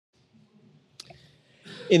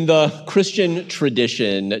In the Christian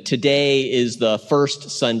tradition, today is the first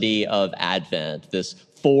Sunday of Advent, this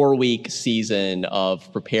 4-week season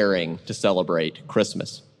of preparing to celebrate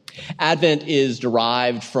Christmas. Advent is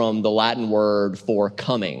derived from the Latin word for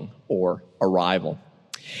coming or arrival.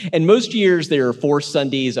 And most years there are 4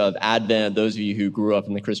 Sundays of Advent. Those of you who grew up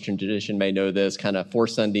in the Christian tradition may know this, kind of 4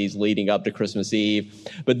 Sundays leading up to Christmas Eve.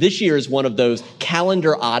 But this year is one of those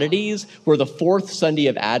calendar oddities where the 4th Sunday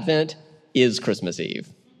of Advent is Christmas Eve.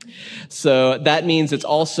 So that means it's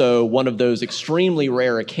also one of those extremely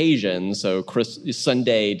rare occasions, so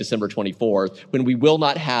Sunday, December 24th, when we will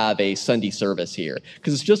not have a Sunday service here,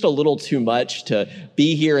 because it's just a little too much to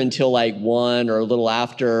be here until like 1 or a little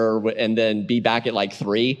after, and then be back at like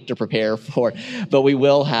 3 to prepare for. But we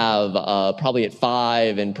will have probably at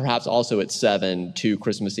 5 and perhaps also at 7 2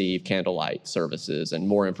 Christmas Eve candlelight services, and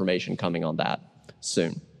more information coming on that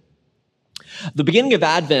soon. The beginning of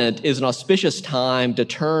Advent is an auspicious time to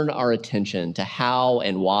turn our attention to how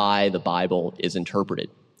and why the Bible is interpreted.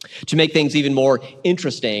 To make things even more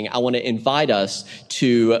interesting, I want to invite us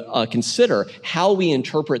to consider how we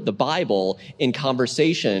interpret the Bible in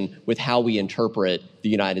conversation with how we interpret the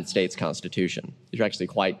United States Constitution. These are actually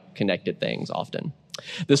quite connected things often.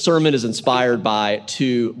 This sermon is inspired by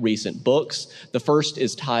 2 recent books. The first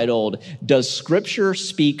is titled, Does Scripture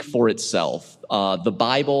Speak for Itself? The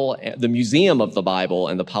Bible, the Museum of the Bible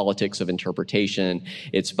and the Politics of Interpretation.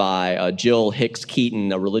 It's by Jill Hicks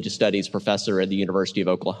Keaton, a religious studies professor at the University of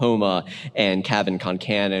Oklahoma, and Kevin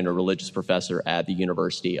Concannon, a religious professor at the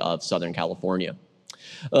University of Southern California.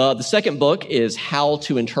 The second book is How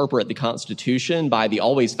to Interpret the Constitution by the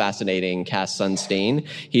always fascinating Cass Sunstein.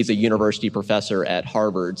 He's a university professor at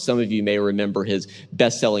Harvard. Some of you may remember his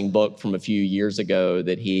best-selling book from a few years ago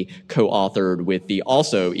that he co-authored with the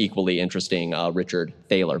also equally interesting Richard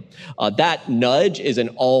Thaler. That Nudge is an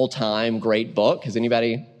all-time great book. Has any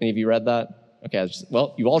of you read that? Okay,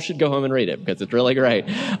 well, you all should go home and read it because it's really great.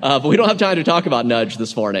 But we don't have time to talk about Nudge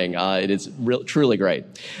this morning. It is truly great.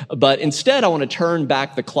 But instead, I want to turn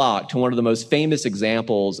back the clock to one of the most famous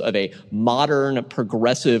examples of a modern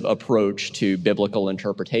progressive approach to biblical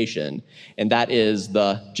interpretation, and that is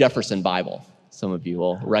the Jefferson Bible. Some of you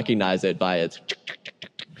will recognize it by its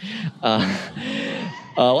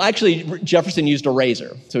actually, Jefferson used a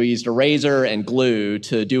razor. So he used a razor and glue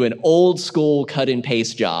to do an old school cut and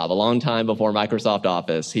paste job. A long time before Microsoft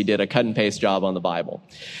Office, he did a cut and paste job on the Bible.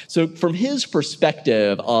 So from his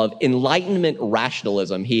perspective of Enlightenment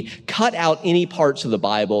rationalism, he cut out any parts of the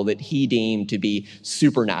Bible that he deemed to be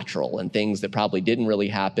supernatural and things that probably didn't really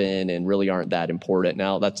happen and really aren't that important.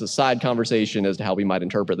 Now, that's a side conversation as to how we might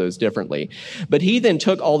interpret those differently. But he then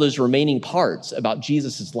took all those remaining parts about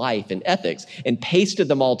Jesus' life and ethics and pasted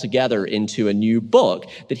them all together into a new book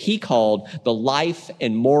that he called The Life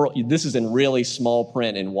and Moral. This is in really small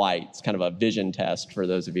print in white. It's kind of a vision test for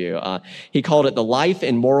those of you. He called it The Life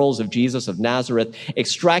and Morals of Jesus of Nazareth,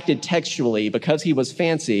 extracted textually because he was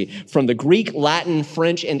fancy from the Greek, Latin,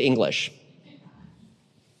 French, and English.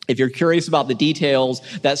 If you're curious about the details,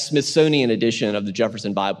 that Smithsonian edition of the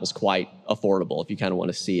Jefferson Bible is quite affordable if you kind of want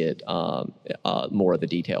to see it, more of the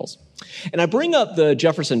details. And I bring up the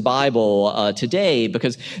Jefferson Bible today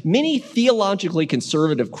because many theologically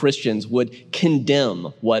conservative Christians would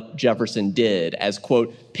condemn what Jefferson did as,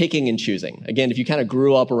 quote, picking and choosing. Again, if you kind of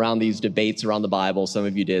grew up around these debates around the Bible, some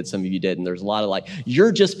of you did, some of you didn't. There's a lot of like,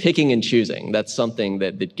 you're just picking and choosing. That's something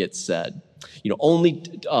that gets said. Only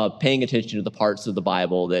paying attention to the parts of the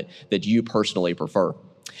Bible that you personally prefer.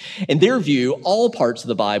 In their view, all parts of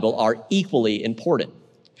the Bible are equally important.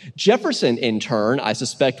 Jefferson, in turn, I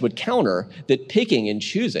suspect would counter that picking and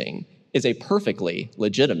choosing is a perfectly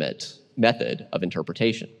legitimate method of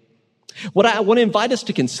interpretation. What I want to invite us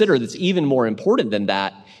to consider that's even more important than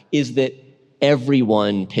that is that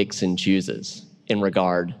everyone picks and chooses in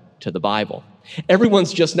regard to the Bible.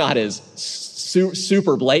 Everyone's just not as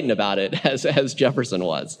super blatant about it as Jefferson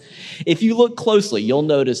was. If you look closely, you'll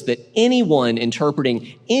notice that anyone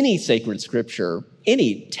interpreting any sacred scripture,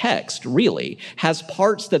 any text really, has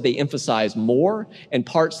parts that they emphasize more and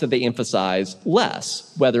parts that they emphasize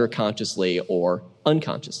less, whether consciously or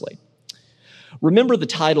unconsciously. Remember the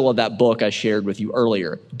title of that book I shared with you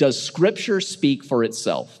earlier, Does Scripture Speak for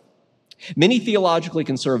Itself? Many theologically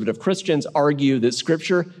conservative Christians argue that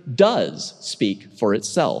Scripture does speak for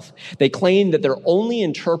itself. They claim that they're only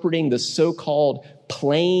interpreting the so-called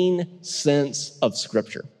plain sense of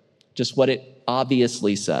Scripture, just what it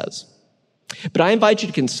obviously says. But I invite you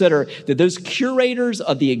to consider that those curators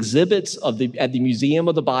of the exhibits at the Museum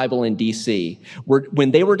of the Bible in D.C.,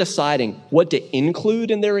 when they were deciding what to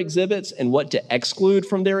include in their exhibits and what to exclude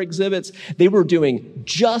from their exhibits, they were doing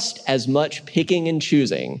just as much picking and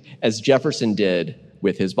choosing as Jefferson did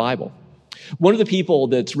with his Bible. One of the people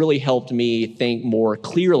that's really helped me think more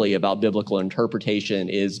clearly about biblical interpretation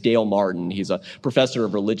is Dale Martin. He's a professor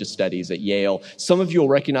of religious studies at Yale. Some of you will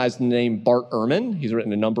recognize the name Bart Ehrman. He's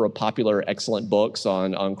written a number of popular, excellent books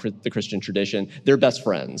on the Christian tradition. They're best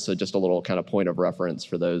friends, so just a little kind of point of reference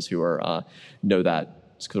for those who know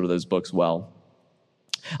those books well.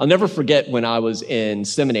 I'll never forget when I was in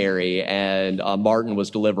seminary and Martin was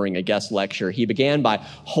delivering a guest lecture. He began by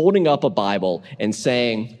holding up a Bible and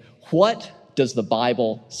saying, "What does the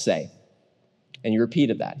Bible say?" And he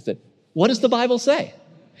repeated that. He said, "What does the Bible say?"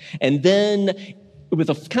 And then with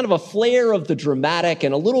a kind of a flair of the dramatic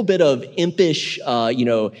and a little bit of impish,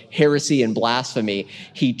 heresy and blasphemy,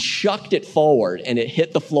 he chucked it forward and it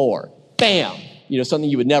hit the floor. Bam! Something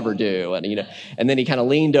you would never do. And then he kind of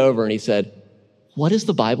leaned over and he said, "What does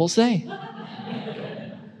the Bible say?"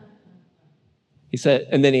 He said,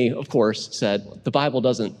 and then he, of course, said, "The Bible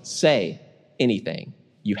doesn't say anything.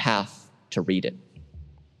 You have to read it."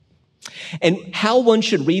 And how one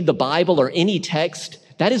should read the Bible or any text,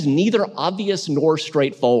 that is neither obvious nor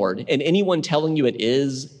straightforward. And anyone telling you it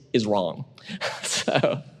is wrong.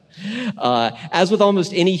 So, as with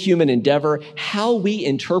almost any human endeavor, how we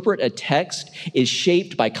interpret a text is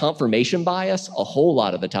shaped by confirmation bias a whole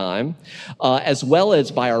lot of the time, as well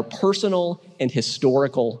as by our personal and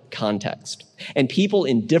historical context. And people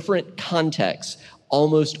in different contexts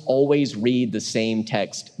almost always read the same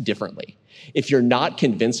text differently. If you're not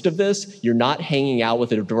convinced of this, you're not hanging out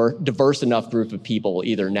with a diverse enough group of people,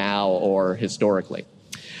 either now or historically.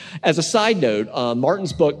 As a side note,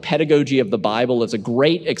 Martin's book, Pedagogy of the Bible, is a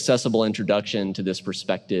great accessible introduction to this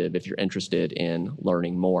perspective if you're interested in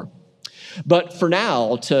learning more. But for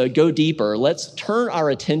now, to go deeper, let's turn our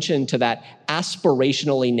attention to that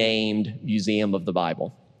aspirationally named Museum of the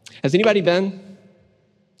Bible. Has anybody been?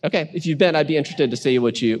 Okay, if you've been, I'd be interested to see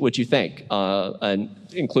what you think, and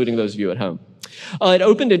including those of you at home. It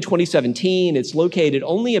opened in 2017. It's located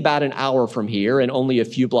only about an hour from here and only a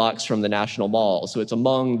few blocks from the National Mall, so it's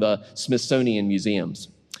among the Smithsonian museums,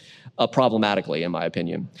 problematically, in my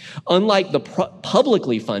opinion. Unlike the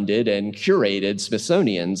publicly funded and curated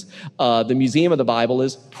Smithsonian's, the Museum of the Bible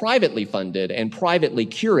is privately funded and privately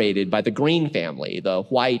curated by the Green family, the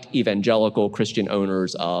white evangelical Christian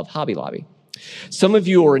owners of Hobby Lobby. Some of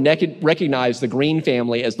you will recognize the Green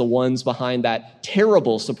family as the ones behind that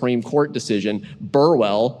terrible Supreme Court decision,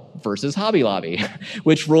 Burwell versus Hobby Lobby,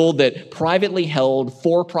 which ruled that privately held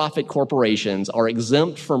for-profit corporations are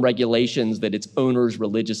exempt from regulations that its owners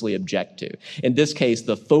religiously object to. In this case,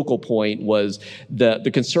 the focal point was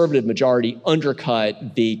the conservative majority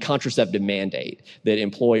undercut the contraceptive mandate that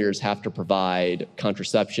employers have to provide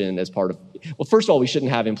contraception as part of, well, first of all, we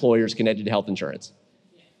shouldn't have employers connected to health insurance.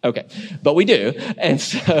 Okay, but we do. And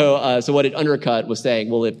so what it undercut was saying,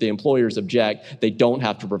 well, if the employers object, they don't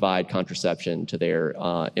have to provide contraception to their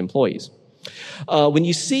employees. When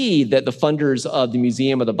you see that the funders of the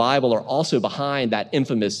Museum of the Bible are also behind that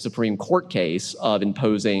infamous Supreme Court case of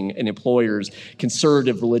imposing an employer's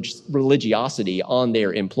conservative religiosity on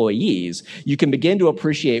their employees, you can begin to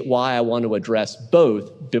appreciate why I want to address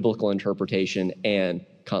both biblical interpretation and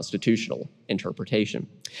constitutional interpretation.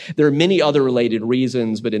 There are many other related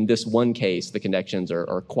reasons, but in this one case, the connections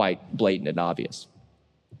are quite blatant and obvious.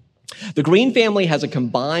 The Green family has a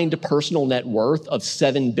combined personal net worth of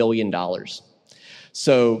 $7 billion.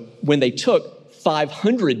 So when they took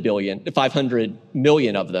 500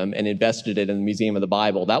 million of them and invested it in the Museum of the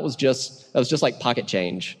Bible, that was just like pocket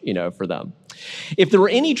change, for them. If there were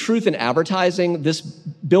any truth in advertising, this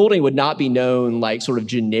building would not be known like sort of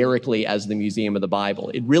generically as the Museum of the Bible.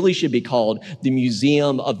 It really should be called the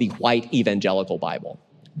Museum of the White Evangelical Bible.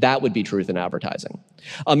 That would be truth in advertising.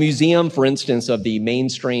 A museum, for instance, of the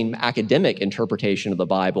mainstream academic interpretation of the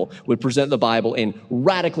Bible would present the Bible in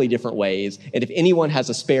radically different ways. And if anyone has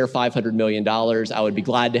a spare $500 million, I would be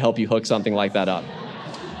glad to help you hook something like that up.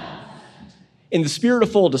 In the spirit of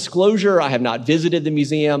full disclosure, I have not visited the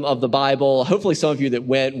Museum of the Bible. Hopefully some of you that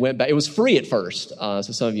went back. It was free at first, so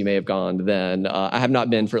some of you may have gone then. I have not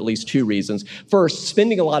been for at least two reasons. First,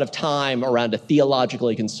 spending a lot of time around a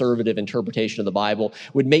theologically conservative interpretation of the Bible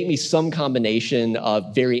would make me some combination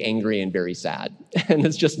of very angry and very sad. And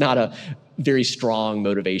it's just not a very strong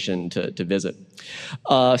motivation to visit.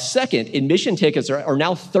 Second, admission tickets are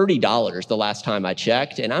now $30 the last time I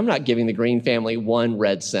checked, and I'm not giving the Green family 1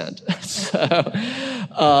 red cent. So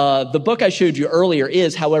the book I showed you earlier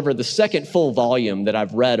is, however, the second full volume that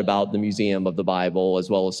I've read about the Museum of the Bible, as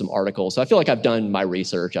well as some articles. So I feel like I've done my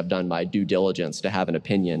research, I've done my due diligence to have an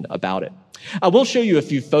opinion about it. I will show you a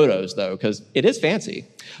few photos, though, because it is fancy.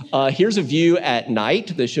 Here's a view at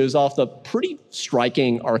night that shows off the pretty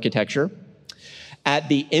striking architecture. At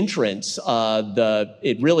the entrance,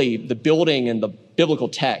 the building and the biblical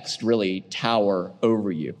text really tower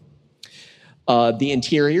over you. The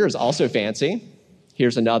interior is also fancy.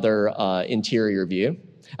 Here's another interior view.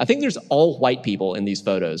 I think there's all white people in these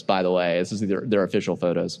photos, by the way. This is their official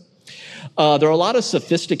photos. There are a lot of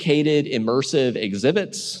sophisticated, immersive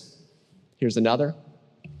exhibits. Here's another.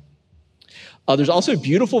 There's also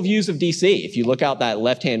beautiful views of D.C. If you look out that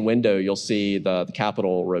left-hand window, you'll see the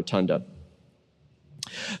Capitol Rotunda.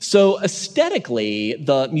 So aesthetically,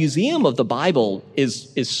 the Museum of the Bible is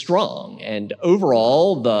strong, and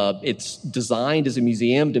overall, it's designed as a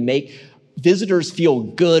museum to make visitors feel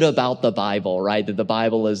good about the Bible, right? That the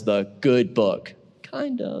Bible is the good book.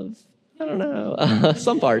 Kind of. I don't know.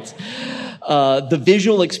 Some parts. The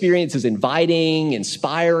visual experience is inviting,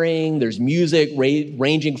 inspiring. There's music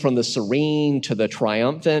ranging from the serene to the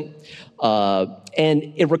triumphant.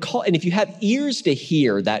 And if you have ears to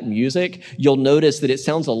hear that music, you'll notice that it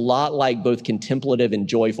sounds a lot like both contemplative and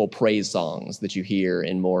joyful praise songs that you hear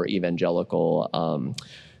in more evangelical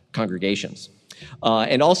congregations.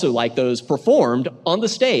 And also like those performed on the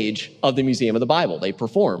stage of the Museum of the Bible. They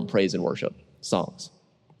perform praise and worship songs.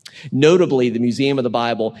 Notably, the Museum of the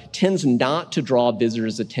Bible tends not to draw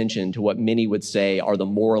visitors' attention to what many would say are the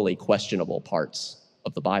morally questionable parts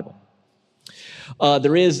of the Bible.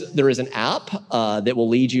 There is an app that will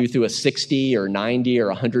lead you through a 60 or 90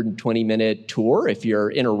 or 120-minute tour if you're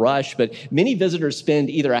in a rush, but many visitors spend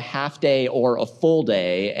either a half day or a full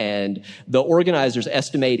day, and the organizers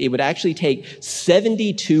estimate it would actually take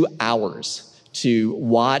 72 hours to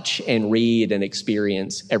watch and read and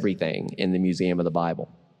experience everything in the Museum of the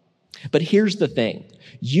Bible. But here's the thing.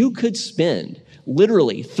 You could spend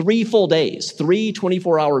literally 3 full days, 3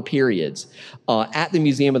 24-hour periods at the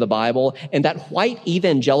Museum of the Bible, and that white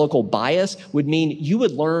evangelical bias would mean you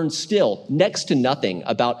would learn still next to nothing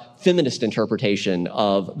about feminist interpretation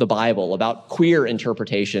of the Bible, about queer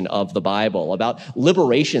interpretation of the Bible, about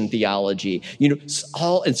liberation theology,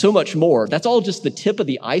 and so much more. That's all just the tip of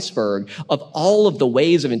the iceberg of all of the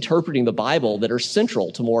ways of interpreting the Bible that are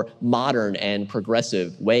central to more modern and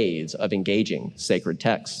progressive ways of engaging sacred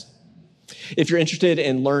texts. If you're interested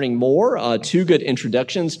in learning more, 2 good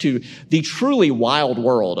introductions to the truly wild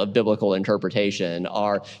world of biblical interpretation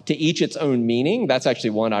are To Each Its Own Meaning. That's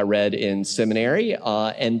actually one I read in seminary.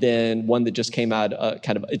 And then one that just came out,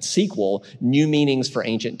 kind of its sequel, New Meanings for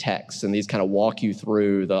Ancient Texts. And these kind of walk you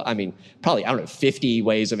through 50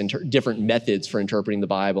 ways of different methods for interpreting the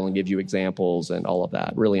Bible and give you examples and all of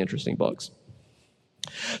that. Really interesting books.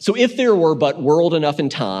 So if there were but world enough in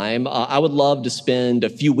time, I would love to spend a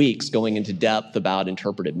few weeks going into depth about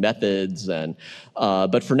interpretive methods.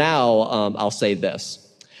 But for now, I'll say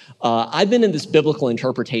this. I've been in this biblical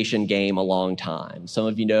interpretation game a long time. Some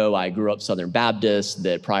of you know I grew up Southern Baptist,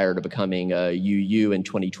 that prior to becoming a UU in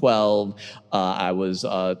 2012, I was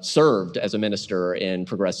served as a minister in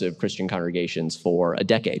progressive Christian congregations for a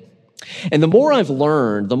decade. And the more I've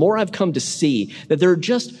learned, the more I've come to see that there are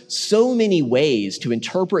just so many ways to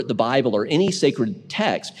interpret the Bible or any sacred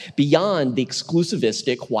text beyond the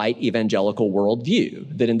exclusivistic white evangelical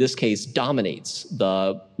worldview that in this case dominates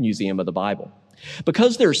the Museum of the Bible.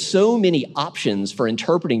 Because there are so many options for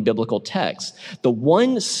interpreting biblical texts, the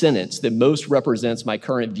one sentence that most represents my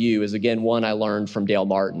current view is, again, one I learned from Dale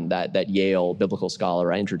Martin, that Yale biblical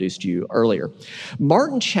scholar I introduced you earlier.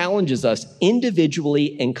 Martin challenges us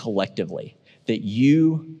individually and collectively that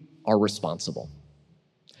you are responsible.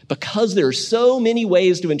 Because there are so many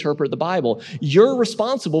ways to interpret the Bible, you're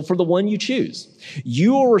responsible for the one you choose.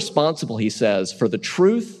 You are responsible, he says, for the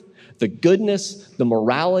truth, the goodness, the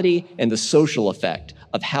morality, and the social effect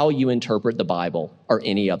of how you interpret the Bible or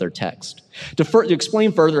any other text. To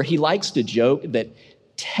explain further, he likes to joke that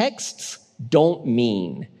texts don't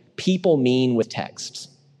mean, people mean with texts.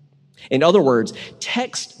 In other words,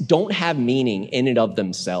 texts don't have meaning in and of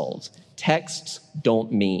themselves. Texts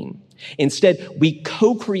don't mean. Instead, we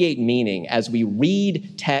co-create meaning as we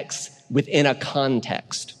read texts within a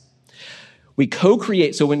context. We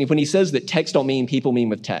co-create, so when he says that texts don't mean, people mean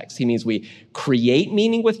with text, he means we create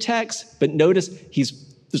meaning with text, but notice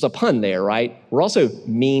there's a pun there, right? We're also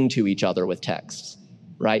mean to each other with texts,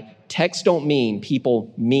 right? Texts don't mean,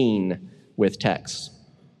 people mean with texts.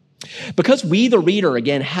 Because we, the reader,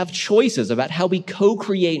 again, have choices about how we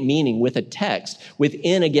co-create meaning with a text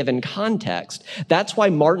within a given context, that's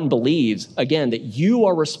why Martin believes, again, that you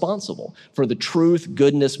are responsible for the truth,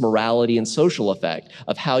 goodness, morality, and social effect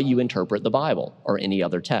of how you interpret the Bible or any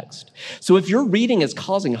other text. So if your reading is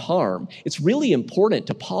causing harm, it's really important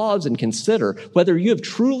to pause and consider whether you have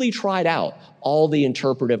truly tried out all the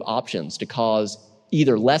interpretive options to cause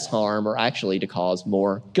either less harm or actually to cause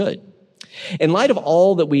more good. In light of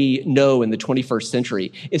all that we know in the 21st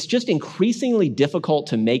century, it's just increasingly difficult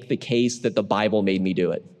to make the case that the Bible made me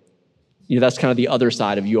do it. That's kind of the other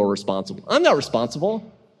side of you're responsible. I'm not responsible.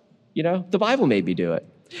 The Bible made me do it.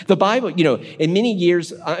 The Bible, in many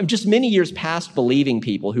years, I'm just many years past believing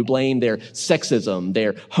people who blame their sexism,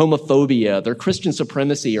 their homophobia, their Christian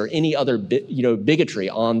supremacy, or any other, bigotry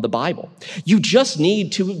on the Bible. You just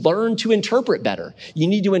need to learn to interpret better. You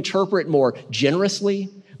need to interpret more generously,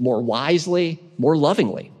 more wisely, more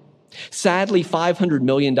lovingly. Sadly, $500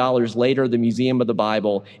 million later, the Museum of the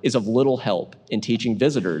Bible is of little help in teaching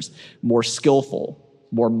visitors more skillful,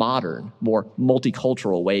 more modern, more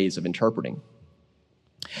multicultural ways of interpreting.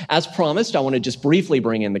 As promised, I want to just briefly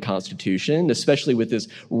bring in the Constitution, especially with this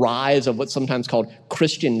rise of what's sometimes called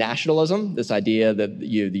Christian nationalism, this idea that the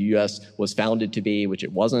U.S. was founded to be, which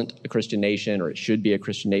it wasn't, a Christian nation, or it should be a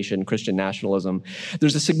Christian nation, Christian nationalism.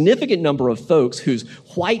 There's a significant number of folks whose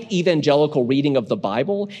white evangelical reading of the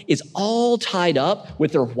Bible is all tied up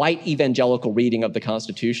with their white evangelical reading of the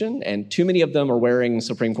Constitution, and too many of them are wearing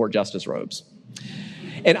Supreme Court justice robes.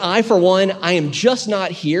 And I, for one, I am just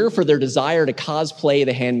not here for their desire to cosplay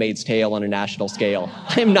The Handmaid's Tale on a national scale.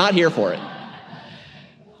 I am not here for it.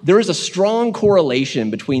 There is a strong correlation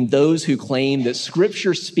between those who claim that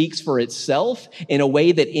Scripture speaks for itself in a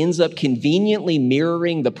way that ends up conveniently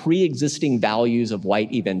mirroring the pre-existing values of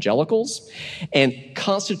white evangelicals, and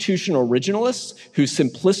constitutional originalists who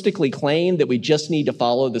simplistically claim that we just need to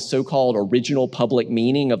follow the so-called original public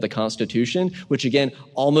meaning of the Constitution, which again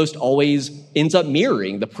almost always ends up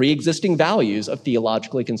mirroring the pre-existing values of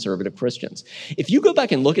theologically conservative Christians. If you go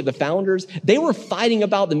back and look at the founders, they were fighting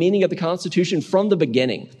about the meaning of the Constitution from the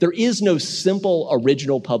beginning. There is no simple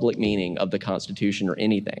original public meaning of the Constitution or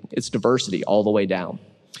anything. It's diversity all the way down.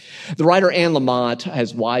 The writer Anne Lamott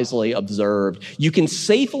has wisely observed, you can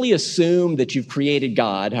safely assume that you've created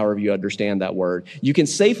God, however you understand that word. You can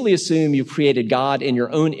safely assume you've created God in your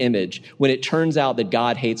own image when it turns out that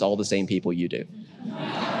God hates all the same people you do.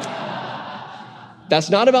 That's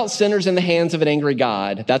not about sinners in the hands of an angry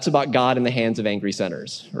God. That's about God in the hands of angry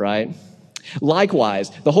sinners, right? Likewise,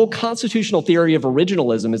 the whole constitutional theory of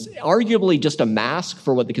originalism is arguably just a mask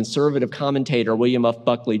for what the conservative commentator William F.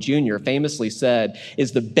 Buckley Jr. famously said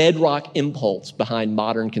is the bedrock impulse behind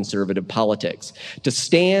modern conservative politics, to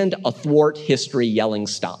stand athwart history yelling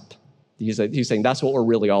stop. He's saying that's what we're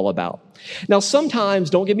really all about. Now,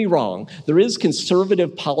 sometimes, don't get me wrong, there is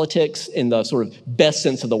conservative politics in the sort of best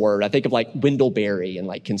sense of the word. I think of like Wendell Berry and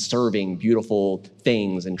like conserving beautiful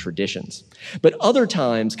things and traditions. But other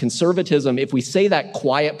times, conservatism, if we say that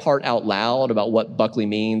quiet part out loud about what Buckley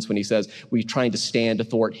means when he says we're trying to stand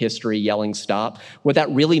athwart history, yelling stop, what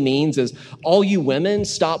that really means is all you women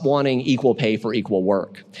stop wanting equal pay for equal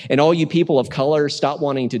work. And all you people of color stop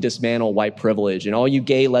wanting to dismantle white privilege. And all you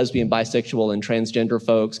gay, lesbian, bisexual, and transgender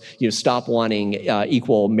folks, stop wanting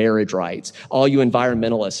equal marriage rights. All you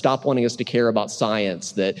environmentalists, stop wanting us to care about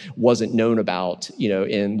science that wasn't known about,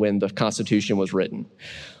 when the Constitution was written.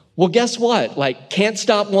 Well, guess what? Can't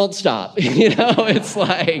stop, won't stop. It's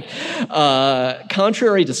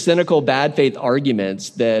contrary to cynical bad faith arguments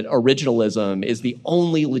that originalism is the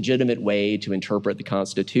only legitimate way to interpret the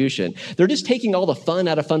Constitution. They're just taking all the fun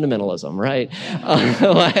out of fundamentalism, right?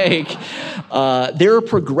 There are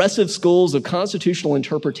progressive schools of constitutional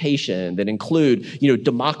interpretation that include,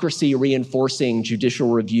 democracy reinforcing judicial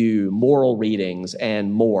review, moral readings,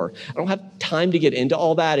 and more. I don't have time to get into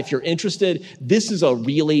all that. If you're interested, this is a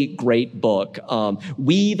really great book,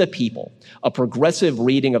 We the People, a progressive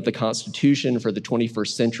reading of the Constitution for the 21st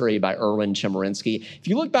century by Erwin Chemerinsky. If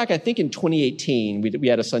you look back, I think in 2018, we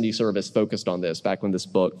had a Sunday service focused on this back when this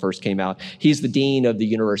book first came out. He's the dean of the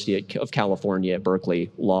University of California at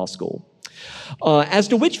Berkeley Law School. As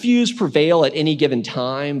to which views prevail at any given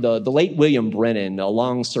time, the late William Brennan, a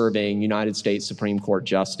long-serving United States Supreme Court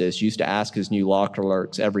justice, used to ask his new law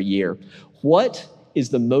clerks every year, what is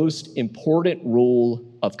the most important rule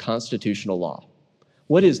of constitutional law?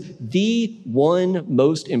 What is the one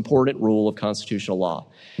most important rule of constitutional law?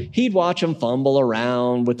 He'd watch them fumble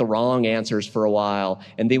around with the wrong answers for a while,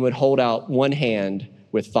 and they would hold out one hand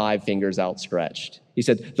with 5 fingers outstretched. He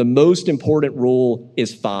said, the most important rule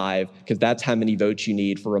is 5, because that's how many votes you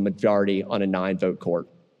need for a majority on a 9-vote court.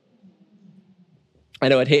 I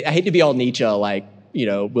know I hate to be all Nietzsche, like,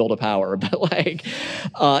 will to power, but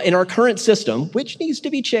in our current system, which needs to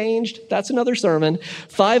be changed, that's another sermon,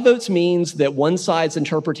 5 votes means that one side's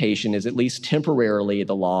interpretation is at least temporarily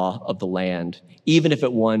the law of the land, even if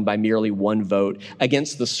it won by merely 1 vote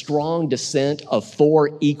against the strong dissent of 4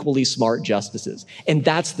 equally smart justices. And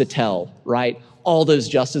that's the tell, right? All those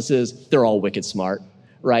justices, they're all wicked smart,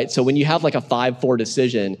 right? So when you have like a 5-4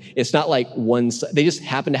 decision, it's not like they just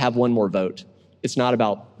happen to have 1 more vote. It's not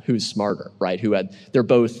about who's smarter, right? They're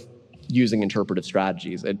both using interpretive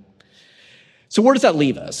strategies. So where does that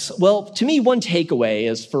leave us? Well, to me, one takeaway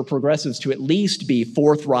is for progressives to at least be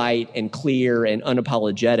forthright and clear and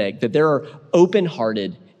unapologetic, that there are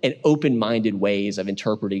open-hearted and open-minded ways of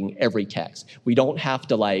interpreting every text. We don't have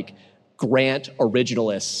to grant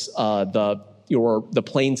originalists the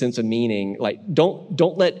plain sense of meaning.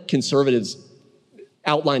 Don't let conservatives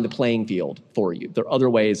outline the playing field for you. There are other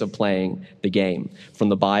ways of playing the game, from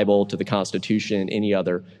the Bible to the Constitution, any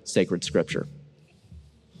other sacred scripture.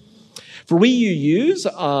 For we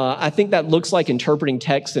UUs, I think that looks like interpreting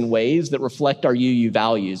texts in ways that reflect our UU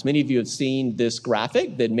values. Many of you have seen this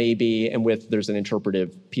graphic that may be, there's an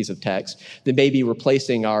interpretive piece of text, that may be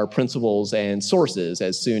replacing our principles and sources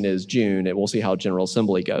as soon as June, and we'll see how General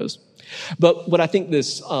Assembly goes. But what I think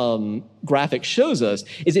this graphic shows us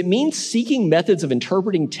is it means seeking methods of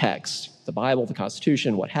interpreting text, the Bible, the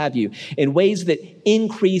Constitution, what have you, in ways that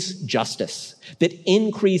increase justice, that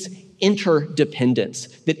increase interdependence,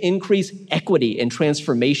 that increase equity and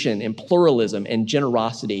transformation and pluralism and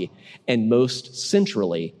generosity, and most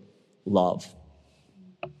centrally, love.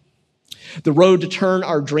 The road to turn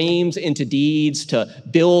our dreams into deeds, to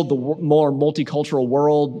build the more multicultural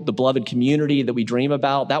world, the beloved community that we dream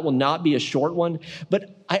about, that will not be a short one.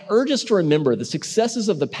 But I urge us to remember the successes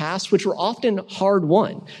of the past, which were often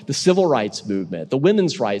hard-won. The civil rights movement, the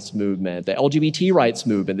women's rights movement, the LGBT rights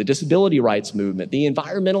movement, the disability rights movement, the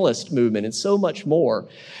environmentalist movement, and so much more.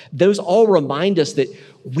 Those all remind us that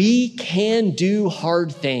we can do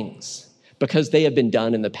hard things, because they have been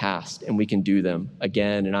done in the past and we can do them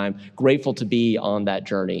again. And I'm grateful to be on that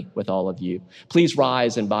journey with all of you. Please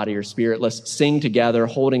rise in body or spirit. Let's sing together,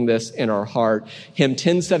 holding this in our heart. Hymn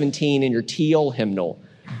 1017 in your teal hymnal,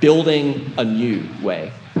 Building a New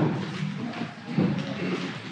Way.